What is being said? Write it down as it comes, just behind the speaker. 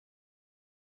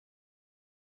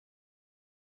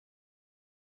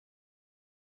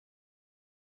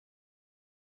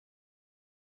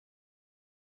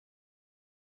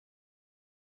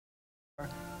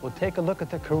we'll take a look at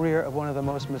the career of one of the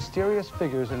most mysterious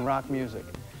figures in rock music.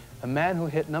 A man who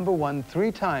hit #1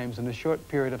 3 times in a short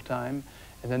period of time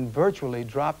and then virtually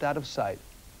dropped out of sight.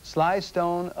 Sly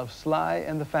Stone of Sly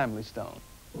and the Family Stone.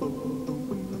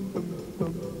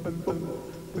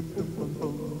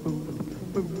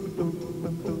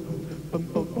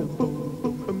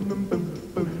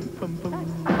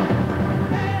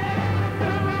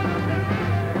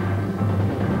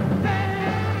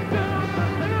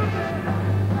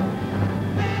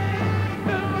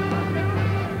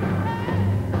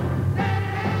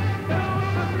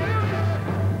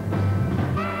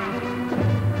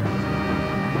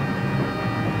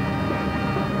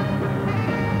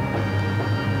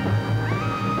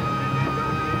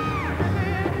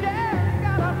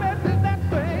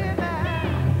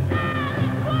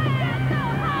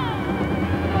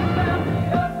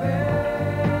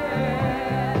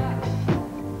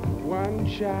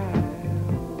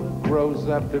 Grows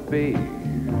up to be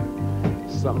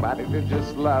somebody that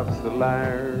just loves to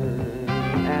learn,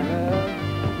 and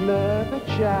another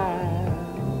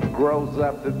child grows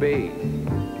up to be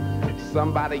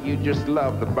somebody you just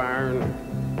love to burn.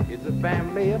 It's a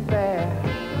family affair.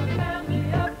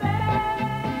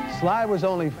 Sly was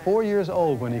only 4 years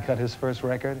old when he cut his first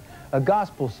record, a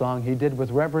gospel song he did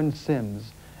with Reverend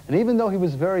Sims. And even though he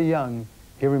was very young,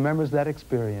 he remembers that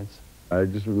experience. I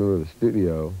just remember the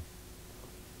studio.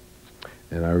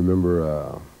 And I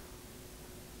remember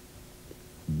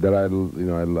that I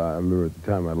remember at the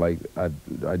time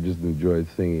I just enjoyed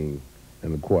singing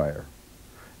in the choir,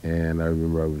 and I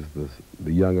remember I was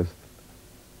the youngest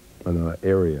in the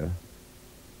area,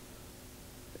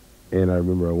 and I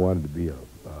remember I wanted to be a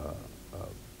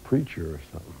preacher or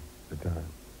something at the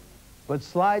time. But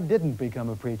Sly didn't become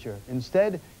a preacher.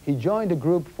 Instead, he joined a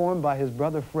group formed by his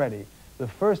brother Freddie, the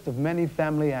first of many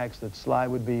family acts that Sly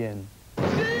would be in.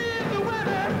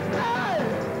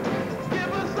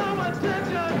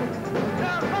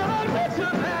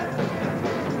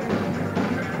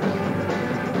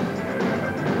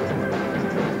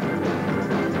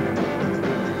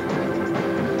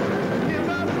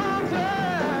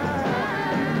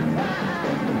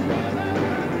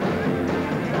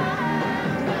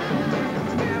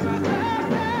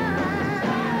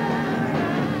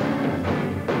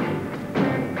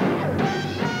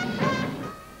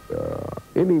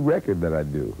 Any record that I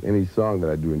do, any song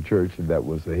that I do in church that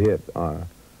was a hit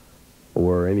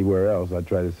or anywhere else, I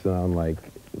try to sound like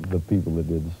the people that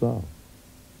did the song.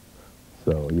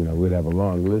 So, you know, we'd have a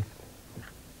long list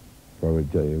where I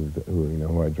would tell you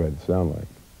who I tried to sound like.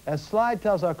 As Sly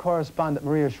tells our correspondent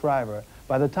Maria Shriver,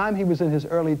 by the time he was in his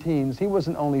early teens, he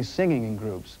wasn't only singing in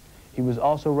groups, he was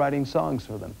also writing songs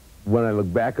for them. When I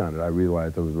look back on it, I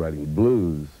realized I was writing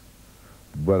blues,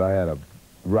 but I had a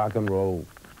rock and roll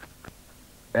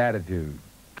attitude.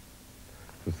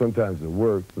 So sometimes it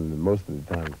worked, and most of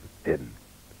the time it didn't.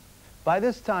 By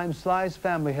this time, Sly's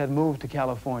family had moved to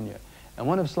California, and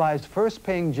one of Sly's first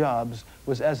paying jobs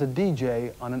was as a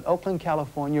DJ on an Oakland,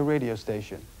 California radio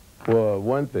station. Well,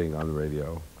 one thing on the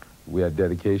radio, we had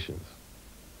dedications.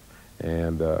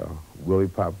 And Willie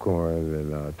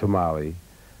Popcorn and Tamale,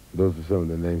 those were some of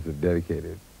the names that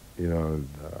dedicated, you know, and,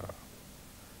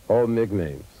 all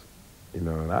nicknames, you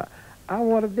know, and I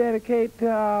want to dedicate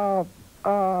to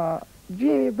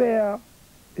Jeannie Bell,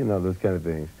 you know, those kind of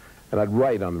things. And I'd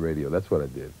write on the radio. That's what I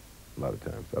did a lot of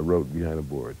times. I wrote behind the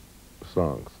board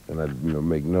songs, and I'd, you know,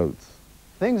 make notes.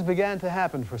 Things began to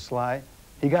happen for Sly.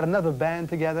 He got another band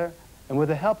together, and with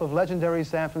the help of legendary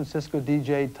San Francisco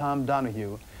DJ Tom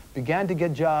Donahue, began to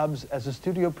get jobs as a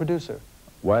studio producer.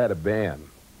 Well, I had a band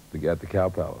at the Cow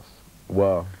Palace.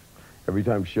 Well, every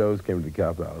time shows came to the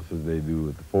Cow Palace, as they do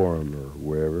at the Forum or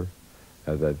wherever,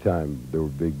 at that time, there were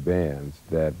big bands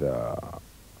that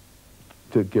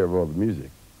took care of all the music.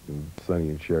 And Sonny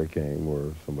and Cher came,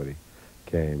 or somebody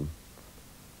came.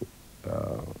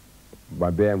 My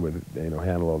band would, you know,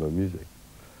 handle all the music.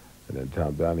 And then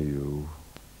Tom Donahue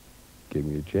gave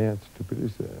me a chance to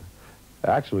produce it.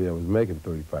 Actually, I was making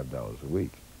 $35 a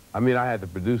week. I mean, I had to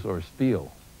produce or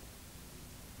steal,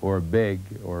 or beg,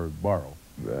 or borrow.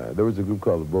 There was a group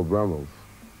called the Beau Brummels,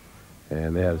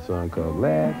 and they had a song called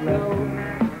Last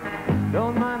Night.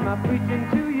 Don't mind my preaching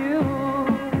to you.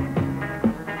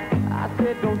 I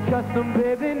said don't trust them,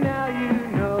 baby, now you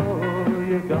know.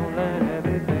 You're gonna learn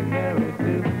everything there is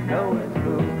to know it's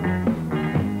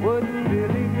true. Wouldn't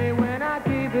believe me when I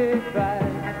gave advice.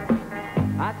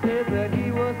 I said that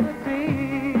he was a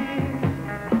thief.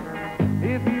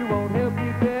 If you won't help,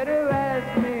 you better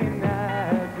ask me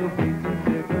now. You'll be some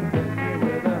chicken turkey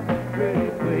with a pretty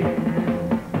queen.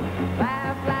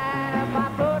 Laugh, laugh, I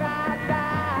thought I'd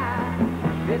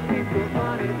die. This people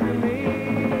funny.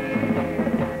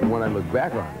 when I look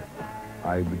back on it,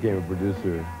 I became a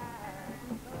producer.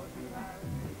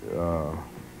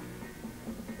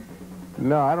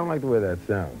 No, I don't like the way that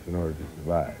sounds in order to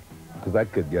survive. Because I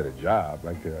could get a job,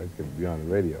 I could be on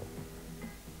the radio.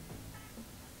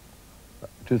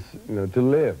 Just, you know, to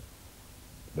live.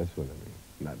 That's what I mean,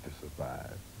 not to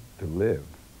survive, to live.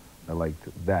 I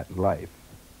liked that life,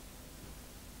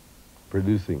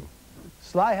 producing.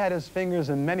 Sly had his fingers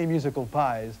in many musical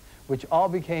pies, which all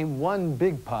became one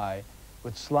big pie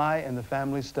with Sly and the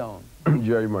Family Stone.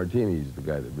 Jerry Martini is the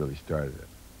guy that really started it.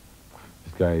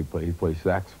 This guy, he plays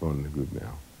saxophone in the group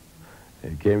now.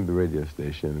 And he came to the radio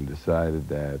station and decided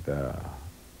that,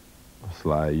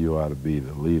 Sly, you ought to be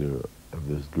the leader of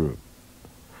this group.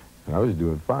 And I was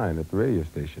doing fine at the radio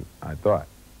station, I thought.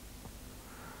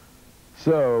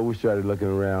 So we started looking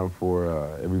around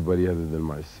for everybody other than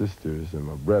my sisters and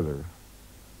my brother,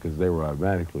 because they were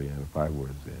automatically in if I was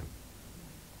in,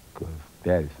 because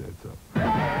Daddy said so.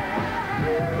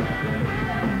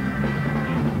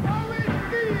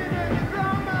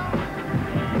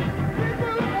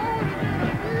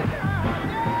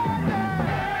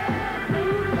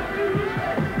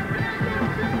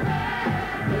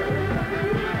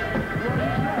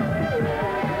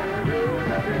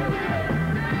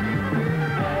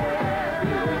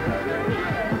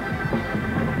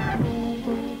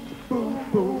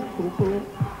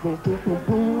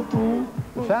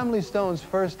 The Family Stone's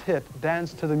first hit,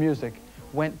 Dance to the Music,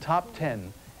 went top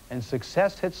 10, and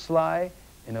success hit Sly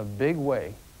in a big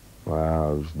way.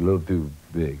 Wow, it was a little too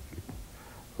big.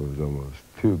 It was almost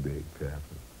too big to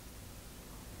happen.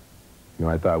 You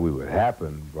know, I thought we would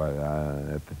happen, but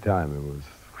at the time it was,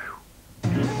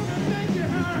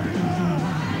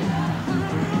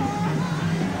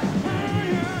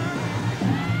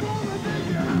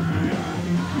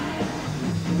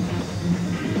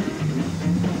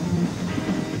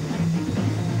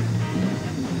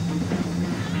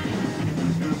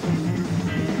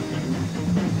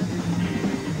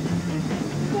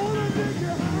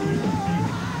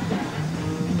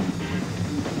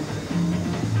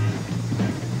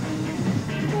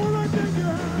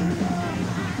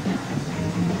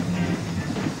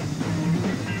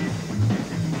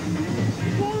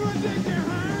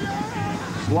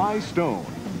 Sly Stone,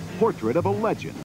 portrait of a legend.